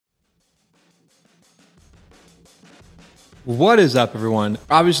What is up, everyone?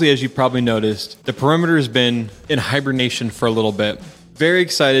 Obviously, as you probably noticed, the perimeter has been in hibernation for a little bit. Very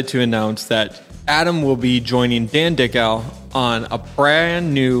excited to announce that Adam will be joining Dan Dickow on a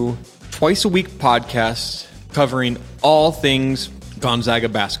brand new twice-a-week podcast covering all things Gonzaga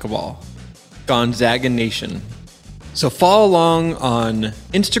basketball, Gonzaga Nation. So follow along on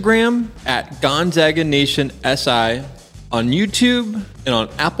Instagram at Gonzaga Nation SI, on YouTube, and on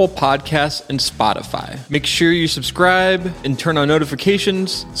Apple Podcasts and Spotify. Make sure you subscribe and turn on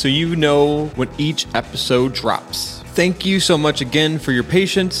notifications so you know when each episode drops. Thank you so much again for your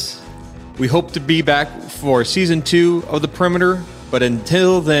patience. We hope to be back for season 2 of The Perimeter, but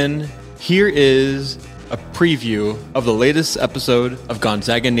until then, here is a preview of the latest episode of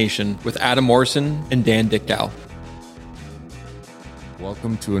Gonzaga Nation with Adam Morrison and Dan Dickow.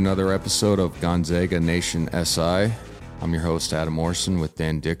 Welcome to another episode of Gonzaga Nation SI. I'm your host, Adam Morrison, with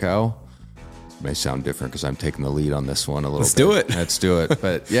Dan Dickow. It may sound different because I'm taking the lead on this one a little bit. Let's do it.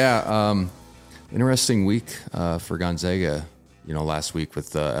 But yeah, interesting week for Gonzaga. You know, last week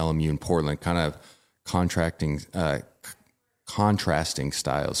with LMU and Portland, kind of contrasting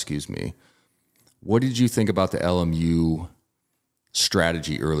style, What did you think about the LMU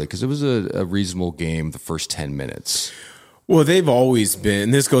strategy early? Because it was a reasonable game the first 10 minutes. Well, they've always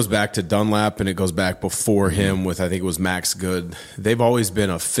been, this goes back to Dunlap and it goes back before him with, I think it was Max Good. They've always been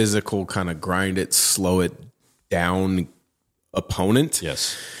a physical kind of grind it, slow it down opponent.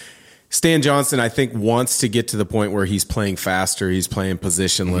 Yes. Stan Johnson, I think, wants to get to the point where he's playing faster. He's playing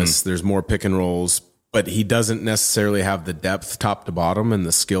positionless. There's more pick and rolls, but he doesn't necessarily have the depth top to bottom and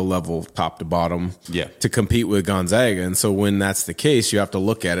the skill level top to bottom to compete with Gonzaga. And so when that's the case, you have to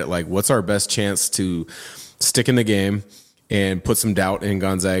look at it like, what's our best chance to stick in the game and put some doubt in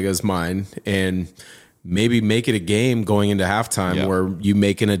Gonzaga's mind and maybe make it a game going into halftime where you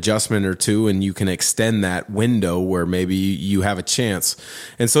make an adjustment or two and you can extend that window where maybe you have a chance.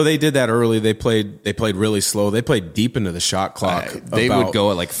 And so they did that early. They played really slow. They played deep into the shot clock. They would go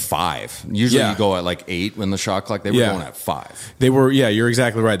at like 5. Usually you go at like 8 when the shot clock. They were going at 5. They were, you're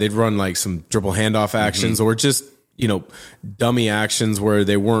exactly right. They'd run like some dribble handoff actions or just, dummy actions where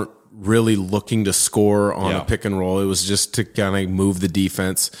they weren't really looking to score on a pick and roll. It was just to kind of move the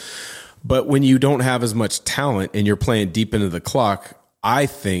defense. But when you don't have as much talent and you're playing deep into the clock, I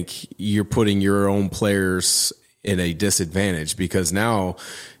think you're putting your own players in a disadvantage because now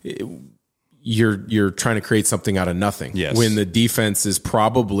you're trying to create something out of nothing. Yes. When the defense is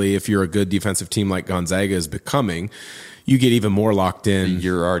probably, if you're a good defensive team like Gonzaga is becoming, you get even more locked in.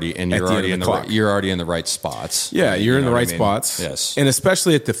 You're already in the right spots. Yeah, you're in the right spots. Yes. And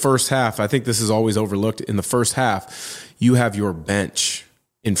especially at the first half, I think this is always overlooked. In the first half, you have your bench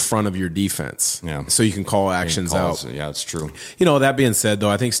in front of your defense. Yeah. So you can call actions out. Yeah, it's true. That being said, though,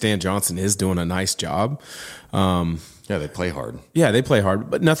 I think Stan Johnson is doing a nice job. They play hard. Yeah, they play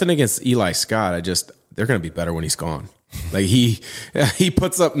hard. But nothing against Eli Scott. They're going to be better when he's gone. Like he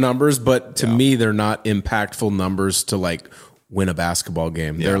puts up numbers, but to me, they're not impactful numbers to like win a basketball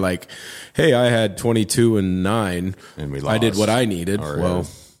game. Yeah. They're like, hey, I had 22 and 9 and we lost. I did what I needed. Or,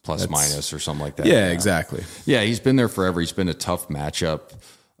 plus minus or something like that. Yeah, exactly. Yeah, he's been there forever. He's been a tough matchup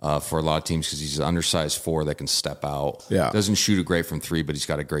for a lot of teams because he's an undersized 4 that can step out. Yeah. Doesn't shoot it great from 3, but he's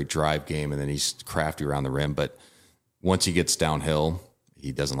got a great drive game, and then he's crafty around the rim. But once he gets downhill,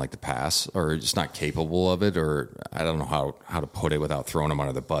 he doesn't like to pass, or just not capable of it, or I don't know how to put it without throwing him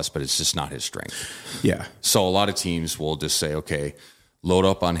under the bus, but it's just not his strength. Yeah. So a lot of teams will just say, okay, load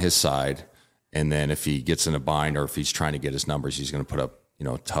up on his side, and then if he gets in a bind or if he's trying to get his numbers, he's going to put up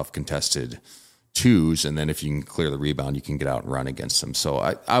tough contested 2s, and then if you can clear the rebound, you can get out and run against them. So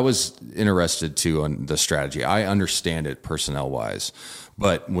I was interested too on the strategy. I understand it personnel wise,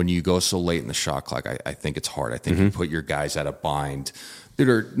 but when you go so late in the shot clock, I think it's hard. I think you put your guys at a bind that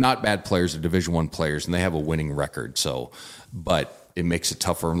are not bad players, they're Division I players, and they have a winning record. But it makes it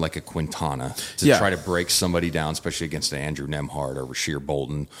tougher, like a Quintana, to try to break somebody down, especially against an Andrew Nemhard or Rasheer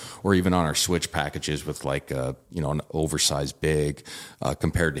Bolton, or even on our switch packages with like an oversized big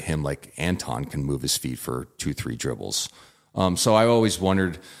compared to him. Like Anton can move his feet for 2-3 dribbles. So I always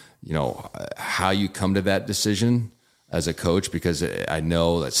wondered, how you come to that decision as a coach, because I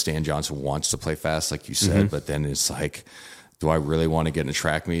know that Stan Johnson wants to play fast, like you said, but then it's like, do I really want to get in a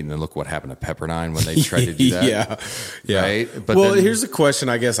track meet? And then look what happened to Pepperdine when they tried to do that. Yeah. Right? But here's a question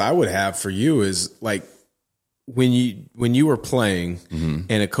I guess I would have for you is like when you were playing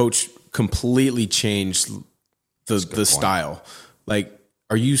and a coach completely changed the style, like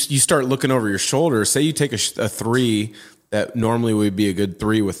you start looking over your shoulder, say you take a 3 that normally would be a good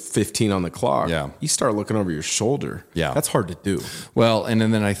 3 with 15 on the clock. Yeah. You start looking over your shoulder. Yeah. That's hard to do. Well, and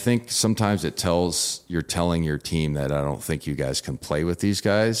then I think sometimes you're telling your team that I don't think you guys can play with these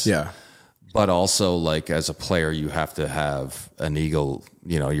guys. Yeah. But also, like, as a player, you have to have an ego.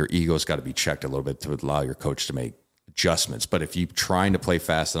 You know, your ego's got to be checked a little bit to allow your coach to make adjustments. But if you're trying to play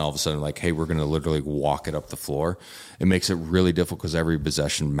fast and all of a sudden, like, hey, we're going to literally walk it up the floor, it makes it really difficult because every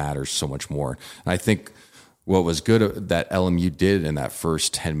possession matters so much more. And I think what was good that LMU did in that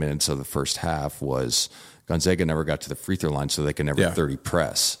first 10 minutes of the first half was Gonzaga never got to the free throw line, so they could never 30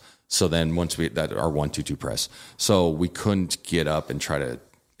 press. So then once our 1-2-2 press, so we couldn't get up and try to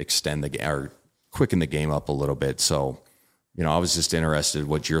extend the game or quicken the game up a little bit. So, you know, I was just interested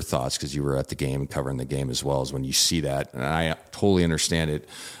what your thoughts, because you were at the game and covering the game as well, as when you see that. And I totally understand it.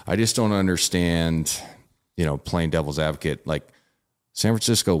 I just don't understand, you know, playing devil's advocate. Like, San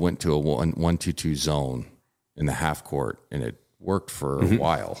Francisco went to a 1-2-2 zone in the half court, and it worked for a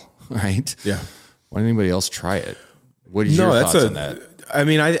while, right? Yeah. Why didn't anybody else try it? What is your thoughts on that? I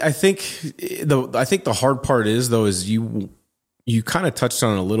mean, I think the hard part is, though, is you kind of touched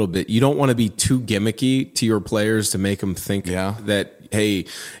on it a little bit. You don't want to be too gimmicky to your players to make them think that, hey,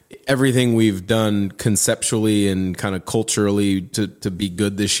 everything we've done conceptually and kind of culturally to be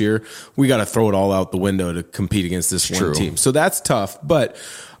good this year, we got to throw it all out the window to compete against this one team. So that's tough. But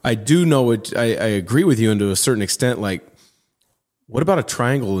I do know it. I agree with you, and to a certain extent, like, what about a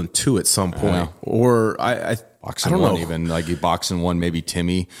triangle and 2 at some point? Or I boxing don't one, know. even like you box in one, maybe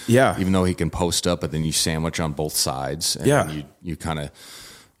Timmy. Yeah. Even though he can post up, but then you sandwich on both sides. And then you kind of,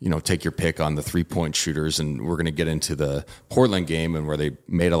 you know, take your pick on the 3-point shooters. And we're going to get into the Portland game and where they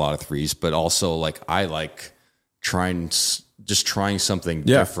made a lot of threes, but also, like, I like trying something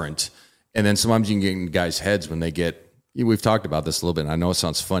different. And then sometimes you can get in guys' heads when they get, we've talked about this a little bit, and I know it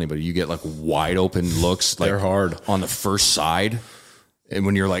sounds funny, but you get like wide open looks, like, they're hard on the first side. And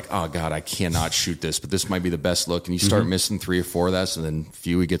when you're like, oh God, I cannot shoot this, but this might be the best look. And you start missing 3 or 4 of that. And then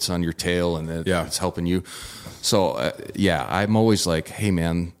Fewy gets on your tail, and then it's helping you. So I'm always like, hey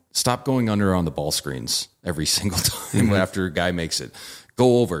man, stop going under on the ball screens every single time after a guy makes it.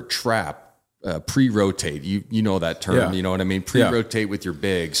 Go over, trap, pre-rotate. You know that term, you know what I mean? Pre-rotate with your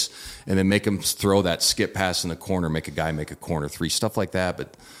bigs, and then make them throw that skip pass in the corner, make a guy make a corner 3, stuff like that.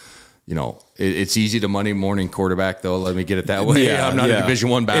 But, you know, it's easy to Monday morning quarterback, though. Let me get it that way. I'm not a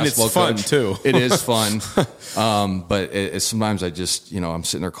Division I basketball coach. And it's fun, too. It is fun. But sometimes I just, you know, I'm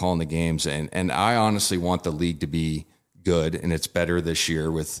sitting there calling the games, and I honestly want the league to be good, and it's better this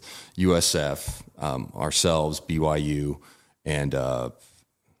year with USF, ourselves, BYU, and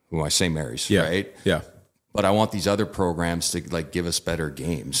who I say Mary's, right? Yeah. But I want these other programs to, like, give us better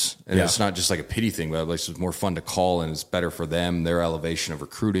games. And it's not just like a pity thing, but it's more fun to call, and it's better for them, their elevation of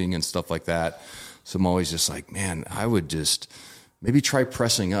recruiting and stuff like that. So I'm always just like, man, I would just maybe try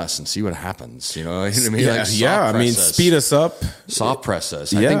pressing us and see what happens. You know what I mean? I mean, speed us up. Soft press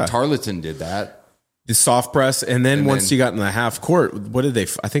us. I think Tarleton did that. The soft press, and then once you got in the half court, what did they?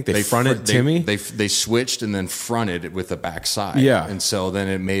 I think they fronted Timmy. They switched and then fronted it with the backside. Yeah, and so then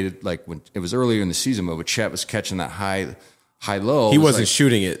it made it like when it was earlier in the season, but when Chet was catching that high low, he wasn't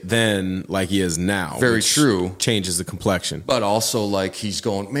shooting it then like he is now. Very true. Changes the complexion, but also like he's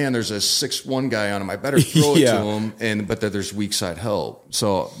going, man, there's a 6'1" guy on him. I better throw it to him, but there's weak side help.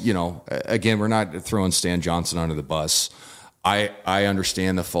 So, you know, again, we're not throwing Stan Johnson under the bus. I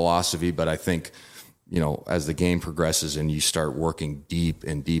understand the philosophy, but I think, you know, as the game progresses and you start working deep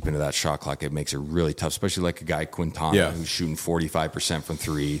into that shot clock, it makes it really tough, especially like a guy, Quintana, who's shooting 45% from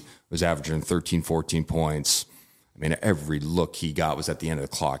 3, was averaging 13, 14 points. I mean, every look he got was at the end of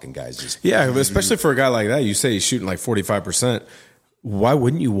the clock, and guys just... Yeah, especially for a guy like that, you say he's shooting like 45%. Why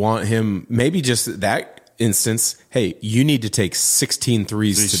wouldn't you want him, maybe just that instance, hey, you need to take 16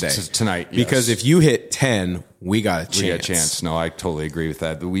 threes tonight. Because if you hit 10, we got a chance. We got a chance. No, I totally agree with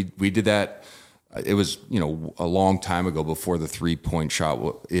that. But we did that. It was, you know, a long time ago before the 3-point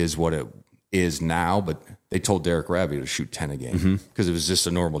shot is what it is now, but they told Derek Ravi to shoot 10 a game because it was just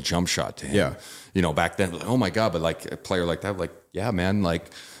a normal jump shot to him. Yeah. You know, back then, like, oh my God, but like a player like that, like, yeah, man,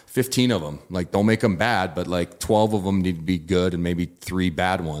 like 15 of them, like, don't make them bad, but like 12 of them need to be good and maybe 3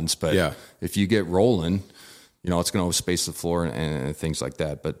 bad ones. But if you get rolling, you know, it's going to space the floor and things like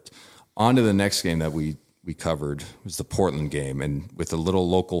that. But on to the next game that we covered was the Portland game, and with a little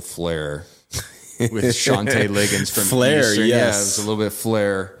local flair with Shantae Liggins from Flair, Eastern. yes. Yeah, it was a little bit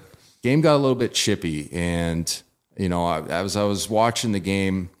flair. Game got a little bit chippy, and, you know, as I was watching the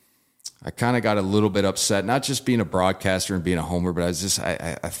game, I kind of got a little bit upset, not just being a broadcaster and being a homer, but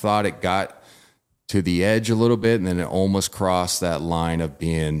I thought it got to the edge a little bit, and then it almost crossed that line of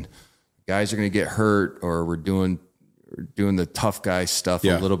being guys are going to get hurt, or doing the tough guy stuff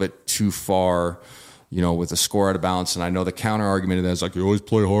a little bit too far, with the score out of balance. And I know the counter argument to that is like, you always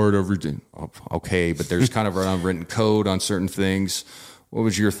play hard every day. Okay, but there's kind of an unwritten code on certain things. What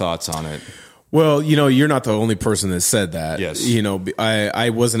was your thoughts on it? Well, you're not the only person that said that. Yes. I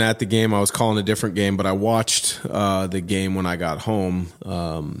wasn't at the game. I was calling a different game, but I watched the game when I got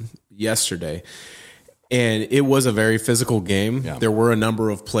home yesterday. And it was a very physical game. Yeah. There were a number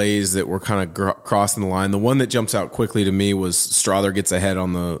of plays that were kind of crossing the line. The one that jumps out quickly to me was Strother gets ahead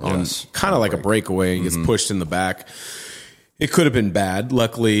on kind of like a breakaway and gets pushed in the back. It could have been bad.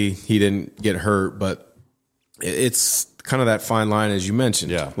 Luckily, he didn't get hurt, but it's kind of that fine line, as you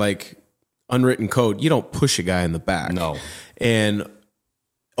mentioned. Yeah. Like unwritten code, you don't push a guy in the back. No. And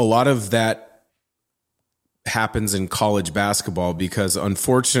a lot of that happens in college basketball because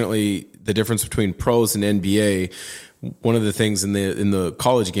unfortunately the difference between pros and NBA, one of the things in the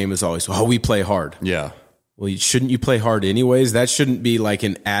college game is always, we play hard. Yeah. Well, shouldn't you play hard anyways? That shouldn't be like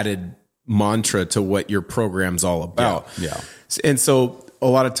an added mantra to what your program's all about. Yeah. And so a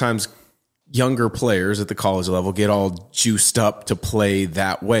lot of times younger players at the college level get all juiced up to play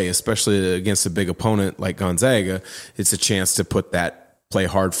that way, especially against a big opponent like Gonzaga. It's a chance to put that play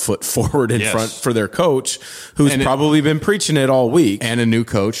hard foot forward in front for their coach, who's probably been preaching it all week. And a new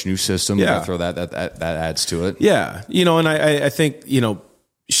coach, new system. Yeah. Throw that adds to it. Yeah. And I think,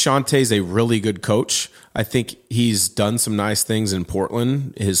 Shantae's a really good coach. I think he's done some nice things in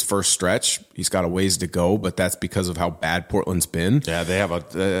Portland. His first stretch, he's got a ways to go, but that's because of how bad Portland's been. Yeah, they have I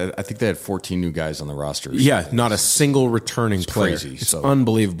think they had 14 new guys on the roster. Yeah, not a single returning player. Crazy. It's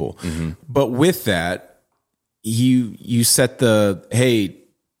unbelievable. Mm-hmm. But with that, you set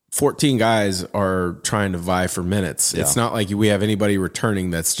 14 guys are trying to vie for minutes. Yeah. It's not like we have anybody returning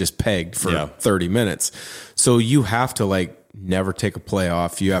that's just pegged for 30 minutes. So you have to never take a play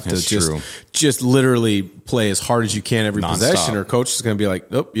off. You have to just literally play as hard as you can every possession, or coach is going to be like,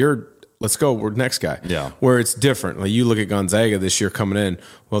 "Nope, let's go. We're the next guy." Yeah. Where it's different. Like you look at Gonzaga this year coming in.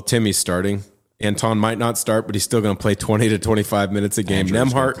 Well, Timmy's starting. Anton might not start, but he's still going to play 20 to 25 minutes a game.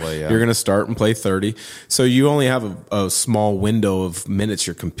 Nemhart, you're going to start and play 30. So you only have a small window of minutes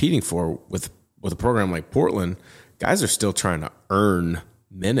you're competing for with a program like Portland. Guys are still trying to earn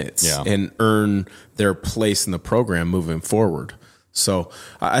minutes and earn their place in the program moving forward. So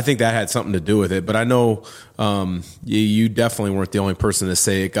I think that had something to do with it. But I know you definitely weren't the only person to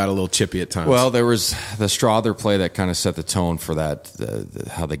say it got a little chippy at times. Well, there was the Strother play that kind of set the tone for that,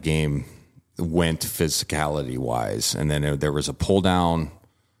 how the game went physicality wise. And then there was a pull down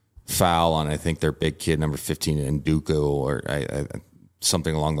foul on, I think, their big kid, number 15, Nduku, or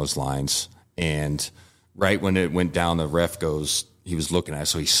something along those lines. And right when it went down, the ref goes, he was looking at it,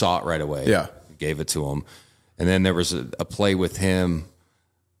 so he saw it right away. Yeah. Gave it to him. And then there was a play with him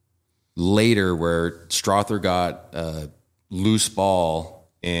later where Strother got a loose ball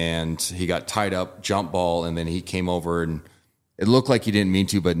and he got tied up, jump ball, and then he came over and it looked like he didn't mean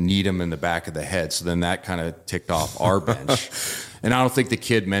to, but kneed him in the back of the head. So then that kind of ticked off our bench. And I don't think the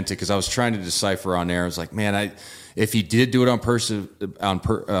kid meant it, because I was trying to decipher on air. I was like, man, if he did do it on purpose,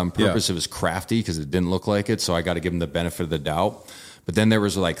 it was crafty because it didn't look like it. So I got to give him the benefit of the doubt. But then there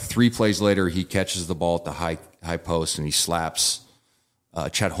was 3 plays later, he catches the ball at the high post and he slaps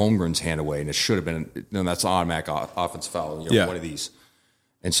Chet Holmgren's hand away. And it should have been, that's an automatic offensive foul, one of these.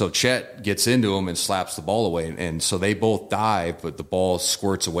 And so Chet gets into him and slaps the ball away. And so they both dive, but the ball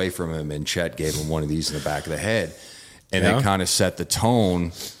squirts away from him, and Chet gave him one of these in the back of the head. And it kind of set the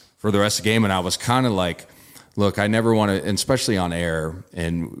tone for the rest of the game. And I was kind of like, look, I never want to, and especially on air,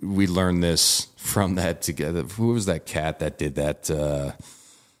 and we learned this from that together. Who was that cat that did that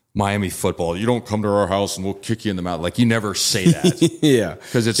Miami football? You don't come to our house and we'll kick you in the mouth. Like, you never say that. Yeah.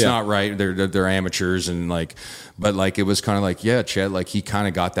 Because it's not right. They're amateurs, and but it was kind of like, yeah, Chet, he kind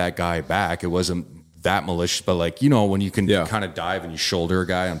of got that guy back. It wasn't that malicious, but when you can kind of dive and you shoulder a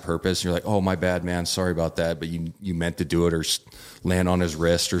guy on purpose, and you're like, oh, my bad, man, sorry about that, but you meant to do it, or land on his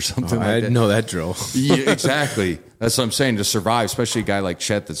wrist or something like that. I didn't know that drill. Yeah, exactly. That's what I'm saying. To survive, especially a guy like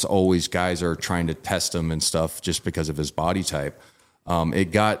Chet, that's always guys are trying to test him and stuff just because of his body type.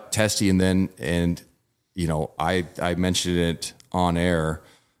 It got testy, and I mentioned it on air.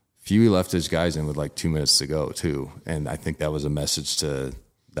 Huey left his guys in with 2 minutes to go too, and I think that was a message to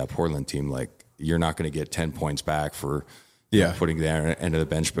that Portland team, you're not going to get 10 points back for putting the end of the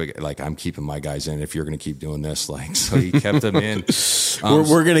bench, but I'm keeping my guys in if you're going to keep doing this. So he kept them in.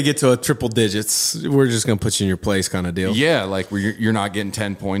 We're going to get to a triple digits. We're just going to put you in your place kind of deal. Yeah, you're not getting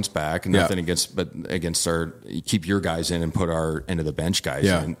 10 points back, and nothing against our, you keep your guys in and put our end of the bench guys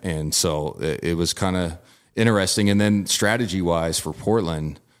in. And so it was kind of interesting. And then strategy wise for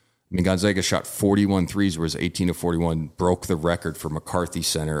Portland, I mean, Gonzaga shot 41 threes, whereas 18 of 41 broke the record for McCarthy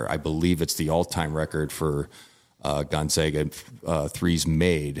Center. I believe it's the all-time record for Gonzaga threes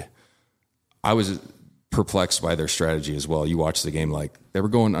made. I was perplexed by their strategy as well. You watch the game, like they were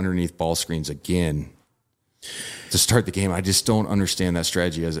going underneath ball screens again to start the game. I just don't understand that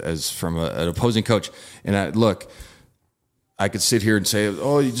strategy as from an opposing coach. And I could sit here and say,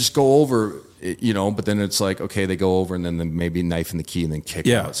 oh, you just go over, but then it's like, okay, they go over and then maybe knife in the key and then kick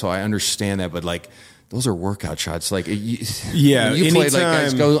out. So I understand that, but like those are workout shots. Like, you play like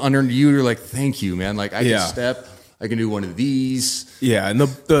guys go under you, you're like, thank you, man. Like I can step, I can do one of these. Yeah, and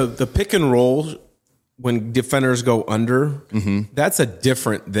the pick and roll when defenders go under, that's a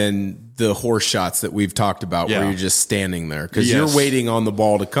different than the horse shots that we've talked about where you're just standing there because you're waiting on the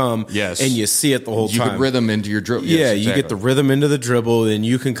ball to come and you see it the whole time. You get rhythm into your dribble. Yeah, you get the rhythm into the dribble and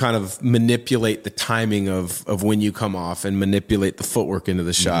you can kind of manipulate the timing of when you come off and manipulate the footwork into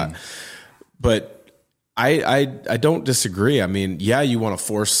the shot. But I don't disagree. I mean, you want to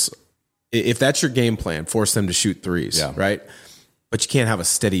force, if that's your game plan, force them to shoot threes, right? But you can't have a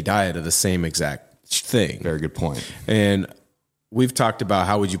steady diet of the same exact thing. Very good point. And we've talked about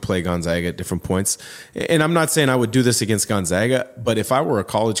how would you play Gonzaga at different points. And I'm not saying I would do this against Gonzaga, but if I were a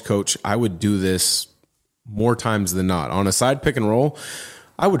college coach, I would do this more times than not. On a side pick and roll,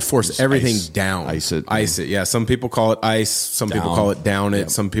 I would force just everything down. Ice it. Ice it. Yeah. Some people call it ice. Some people call it down it. Yep.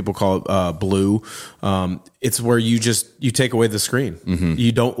 Some people call it blue. It's where you take away the screen.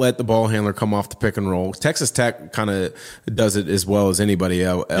 You don't let the ball handler come off the pick and roll. Texas Tech kind of does it as well as anybody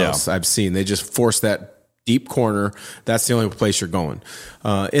else I've seen. They just force that deep corner. That's the only place you're going.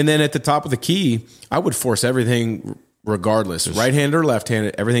 And then at the top of the key, I would force everything regardless. Right-handed or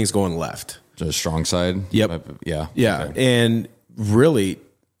left-handed, everything's going left. Just strong side? Yep. Yeah. Okay. And really,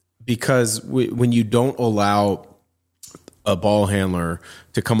 because when you don't allow a ball handler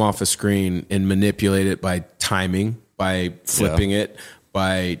to come off a screen and manipulate it by timing, by flipping it,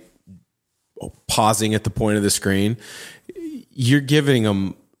 by pausing at the point of the screen, you're giving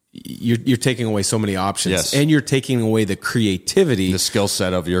them, you're taking away so many options, and you're taking away the creativity, the skill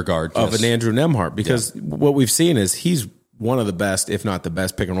set of your guard, of an Andrew Nembhard, because what we've seen is he's one of the best, if not the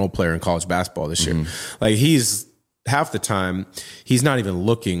best, pick and roll player in college basketball this year. Like he's half the time he's not even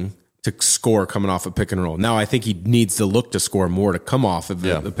looking to score coming off a pick and roll. Now I think he needs to look to score more to come off of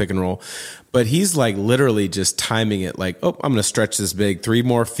the pick and roll, but he's like literally just timing it like, oh, I'm going to stretch this big 3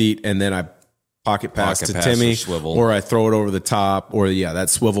 more feet and then I pocket pass to Timmy, or I throw it over the top, or that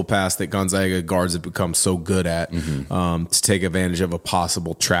swivel pass that Gonzaga guards have become so good at to take advantage of a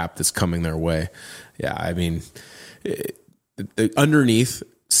possible trap that's coming their way. Yeah, I mean, underneath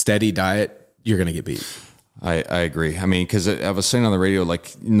steady diet, you're going to get beat. I agree. I mean, because I was saying on the radio,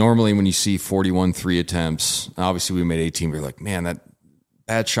 like normally when you see 41 3 attempts, obviously we made 18. We're like, man, that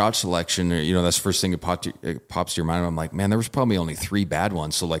bad shot selection, or, that's the first thing that pops to your mind. I'm like, man, there was probably only 3 bad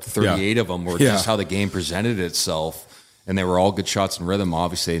ones. So like 38 of them were just how the game presented itself. And they were all good shots in rhythm.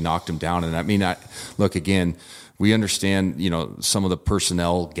 Obviously they knocked them down. And I mean, look, again, we understand, some of the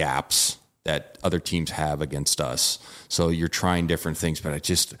personnel gaps that other teams have against us. So you're trying different things, but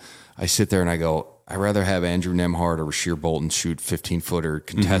I sit there and I go, I'd rather have Andrew Nembhard or Rasheer Bolton shoot 15-footer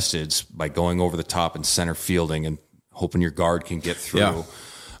contesteds by going over the top and center fielding and hoping your guard can get through.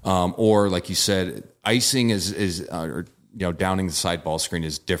 Or like you said, icing is downing the side ball screen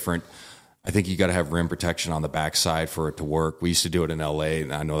is different. I think you got to have rim protection on the backside for it to work. We used to do it in LA,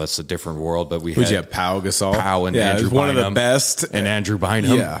 and I know that's a different world, but we had Pau Gasol, and Andrew Bynum, one of the best, and Andrew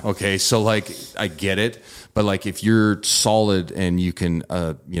Bynum. Yeah. Okay, so like I get it, but like if you're solid and you can,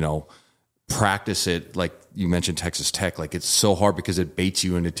 practice it, like you mentioned Texas Tech, like it's so hard because it baits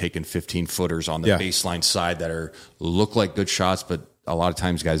you into taking 15-footers on the baseline side that look like good shots, but a lot of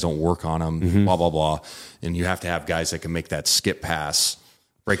times guys don't work on them, blah, blah, blah. And you have to have guys that can make that skip pass,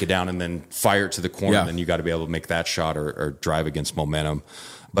 break it down, and then fire it to the corner. And then you got to be able to make that shot or drive against momentum.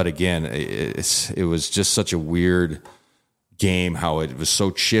 But again, it was just such a weird game, how it was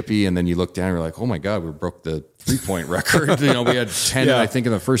so chippy, and then you look down and you're like, oh my God, we broke the 3-point record. We had 10, I think,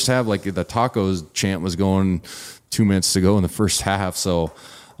 in the first half. Like the tacos chant was going 2 minutes to go in the first half. So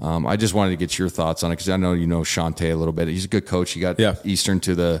I just wanted to get your thoughts on it because I know Shante a little bit. He's a good coach. He got Eastern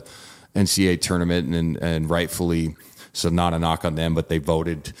to the NCAA tournament and rightfully, so not a knock on them, but they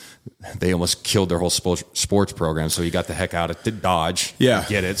they almost killed their whole sports program. So he got the heck out of Dodge. Yeah.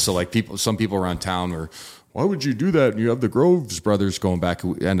 Get it. So like some people around town were, why would you do that? And you have the Groves brothers going back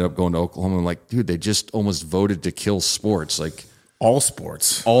who ended up going to Oklahoma. I'm like, dude, they just almost voted to kill sports. Like all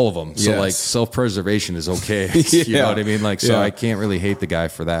sports, all of them. So like self-preservation is okay. You know what I mean? Like, so I can't really hate the guy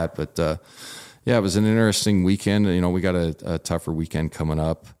for that, but it was an interesting weekend. We got a tougher weekend coming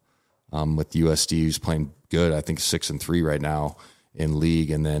up. with USD, who's playing good. I think 6-3 right now in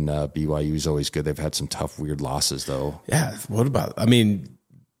league, and then BYU is always good. They've had some tough, weird losses though. Yeah. What about? I mean,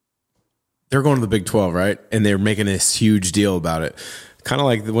 they're going to the Big 12, right? And they're making this huge deal about it. Kind of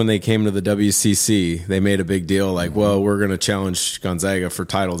like when they came to the WCC, they made a big deal like, well, we're going to challenge Gonzaga for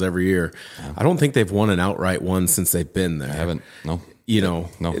titles every year. Yeah. I don't think they've won an outright one since they've been there. They haven't. No.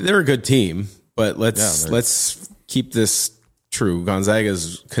 No. They're a good team, but let's keep this true.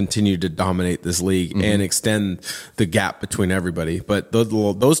 Gonzaga's continued to dominate this league and extend the gap between everybody. But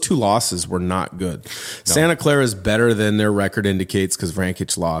those two losses were not good. No. Santa Clara is better than their record indicates because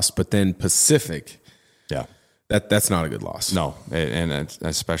Vrankic lost, but then Pacific, that's not a good loss. No, and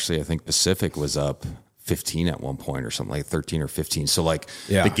especially I think Pacific was up 15 at one point or something, like 13 or 15. So like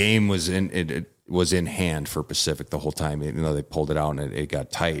the game was it was in hand for Pacific the whole time. Even though they pulled it out and it got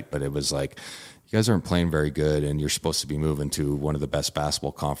tight, but it was like, you guys aren't playing very good, and you're supposed to be moving to one of the best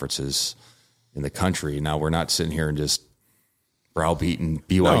basketball conferences in the country. Now we're not sitting here and just browbeating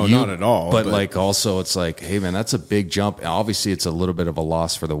BYU. No, not at all. But like also it's like, hey man, that's a big jump. Obviously it's a little bit of a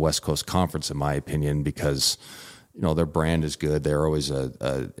loss for the West Coast Conference in my opinion, because their brand is good. They're always a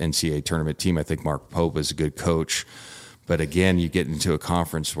NCAA tournament team. I think Mark Pope is a good coach. But again, you get into a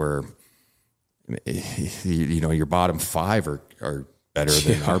conference where your bottom five are better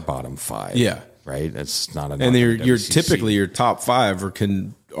than our bottom five. Yeah. Right. That's not enough. And you're typically your top five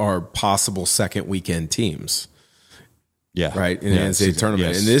are possible second weekend teams. Yeah. Right. In the NCAA tournament.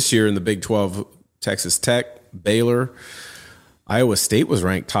 Yes. And this year in the Big 12, Texas Tech, Baylor, Iowa State was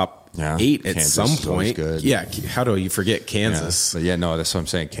ranked top 8 at Kansas some point. Good. Yeah. How do you forget Kansas? Yeah. But that's what I'm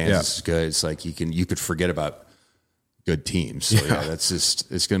saying. Kansas is good. It's like you could forget about good teams. So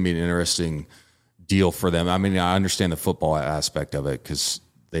it's going to be an interesting deal for them. I mean, I understand the football aspect of it because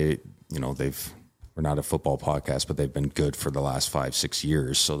we're not a football podcast, but they've been good for the last 5-6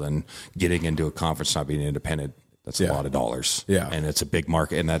 years. So then getting into a conference, not being independent, that's a lot of dollars. Yeah. And it's a big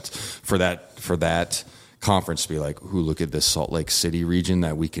market. And that's for that conference to be like, look at this Salt Lake City region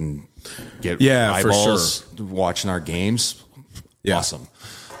that we can get eyeballs for sure watching our games. Yeah. Awesome.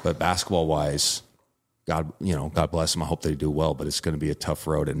 But basketball wise, God bless them. I hope they do well, but it's going to be a tough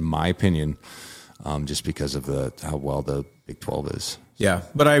road in my opinion. Just because of how well the Big 12 is. Yeah,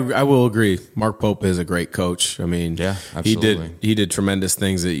 but I will agree. Mark Pope is a great coach. I mean, absolutely. He did tremendous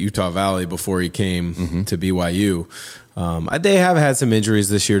things at Utah Valley before he came to BYU. They have had some injuries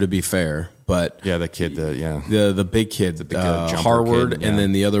this year, to be fair, but the kid, the big kid, Harward, kid, and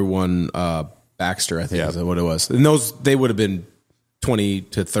then the other one, Baxter, I think is what it was. And they would have been 20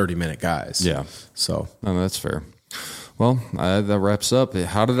 to 30 minute guys. Yeah, so that's fair. Well, that wraps up.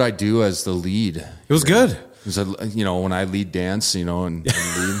 How did I do as the lead? It was good. Was when I lead dance, and lead,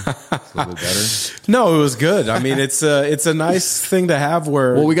 it's a little bit better. No, it was good. I mean, it's a nice thing to have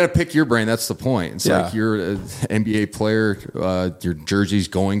where. Well, we got to pick your brain. That's the point. It's like you're an NBA player. Your jersey's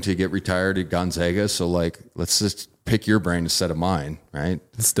going to get retired at Gonzaga. So let's just pick your brain instead of mine, right?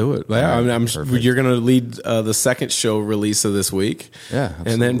 Let's do it. Yeah, I'm you're going to lead the second show release of this week. Yeah,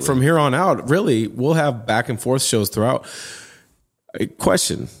 absolutely. And then from here on out, really, we'll have back and forth shows throughout. A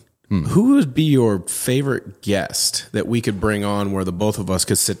question. Who would be your favorite guest that we could bring on where the both of us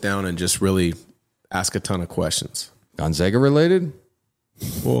could sit down and just really ask a ton of questions? Gonzaga related?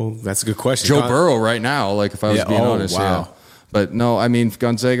 Well, that's a good question. Joe Burrow right now, if I was being honest. Wow. Yeah. But no, I mean,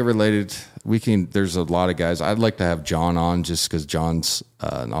 Gonzaga related, there's a lot of guys. I'd like to have John on just because John's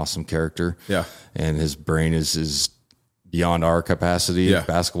an awesome character. Yeah. And his brain is beyond our capacity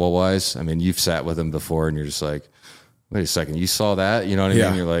basketball wise. I mean, you've sat with him before and you're just like, wait a second, you saw that? You know what I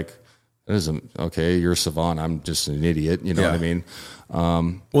mean? You're like, that isn't okay. You're a savant. I'm just an idiot. You know what I mean?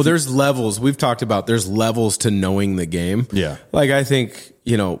 Well, there's levels. We've talked about there's levels to knowing the game. Yeah. I think,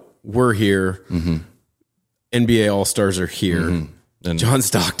 we're here. NBA All-Stars are here. And John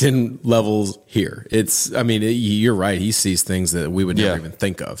Stockton levels here. You're right. He sees things that we would never even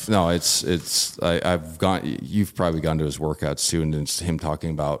think of. No, you've probably gone to his workouts too. And it's him talking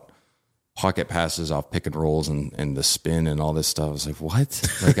about pocket passes off pick and rolls and the spin and all this stuff. I was like,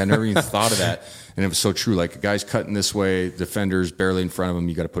 what? I never even thought of that. And it was so true. A guy's cutting this way, defender's barely in front of him.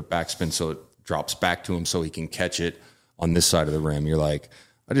 You got to put backspin so it drops back to him so he can catch it on this side of the rim. You're like,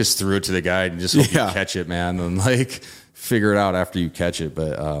 I just threw it to the guy and just hope you catch it, man. And figure it out after you catch it.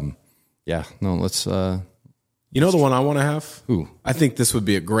 But let's. The one I want to have? Who? I think this would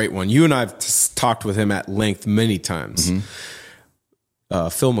be a great one. You and I have talked with him at length many times.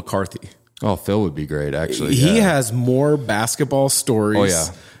 Phil McCarthy. Oh, Phil would be great, actually. He has more basketball stories. Oh, yeah.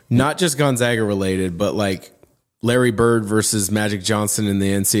 Not just Gonzaga related, but Larry Bird versus Magic Johnson in the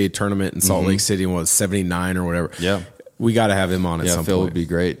NCAA tournament in Salt Lake City was 79 or whatever. Yeah. We got to have him on at some Phil point. would be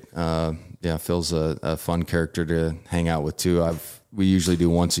great. Phil's a fun character to hang out with too. We usually do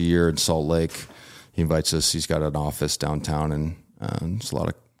once a year in Salt Lake. He invites us. He's got an office downtown, and there's a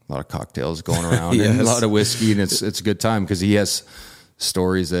lot of cocktails going around Yes. and a lot of whiskey, and it's a good time because he has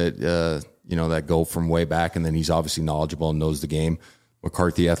stories that that go from way back, and then he's obviously knowledgeable and knows the game.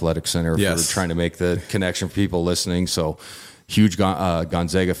 McCarthy Athletic Center, Yes. for trying to make the connection for people listening. So huge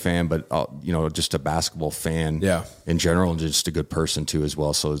Gonzaga fan, but just a basketball fan in general, and just a good person too as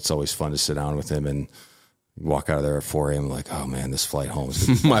well. So it's always fun to sit down with him and walk out of there at 4 a.m. like, oh man, this flight home is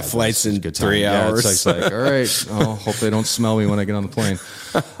gonna be My bad. flight's in Good 3 hours. It's like, all right, hope they don't smell me when I get on the plane.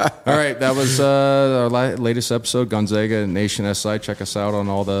 All right, that was our latest episode, Gonzaga Nation SI. Check us out on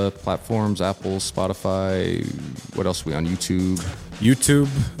all the platforms, Apple, Spotify. What else are we on? YouTube, YouTube,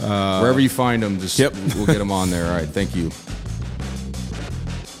 wherever you find them. We'll get them on there. All right, thank you.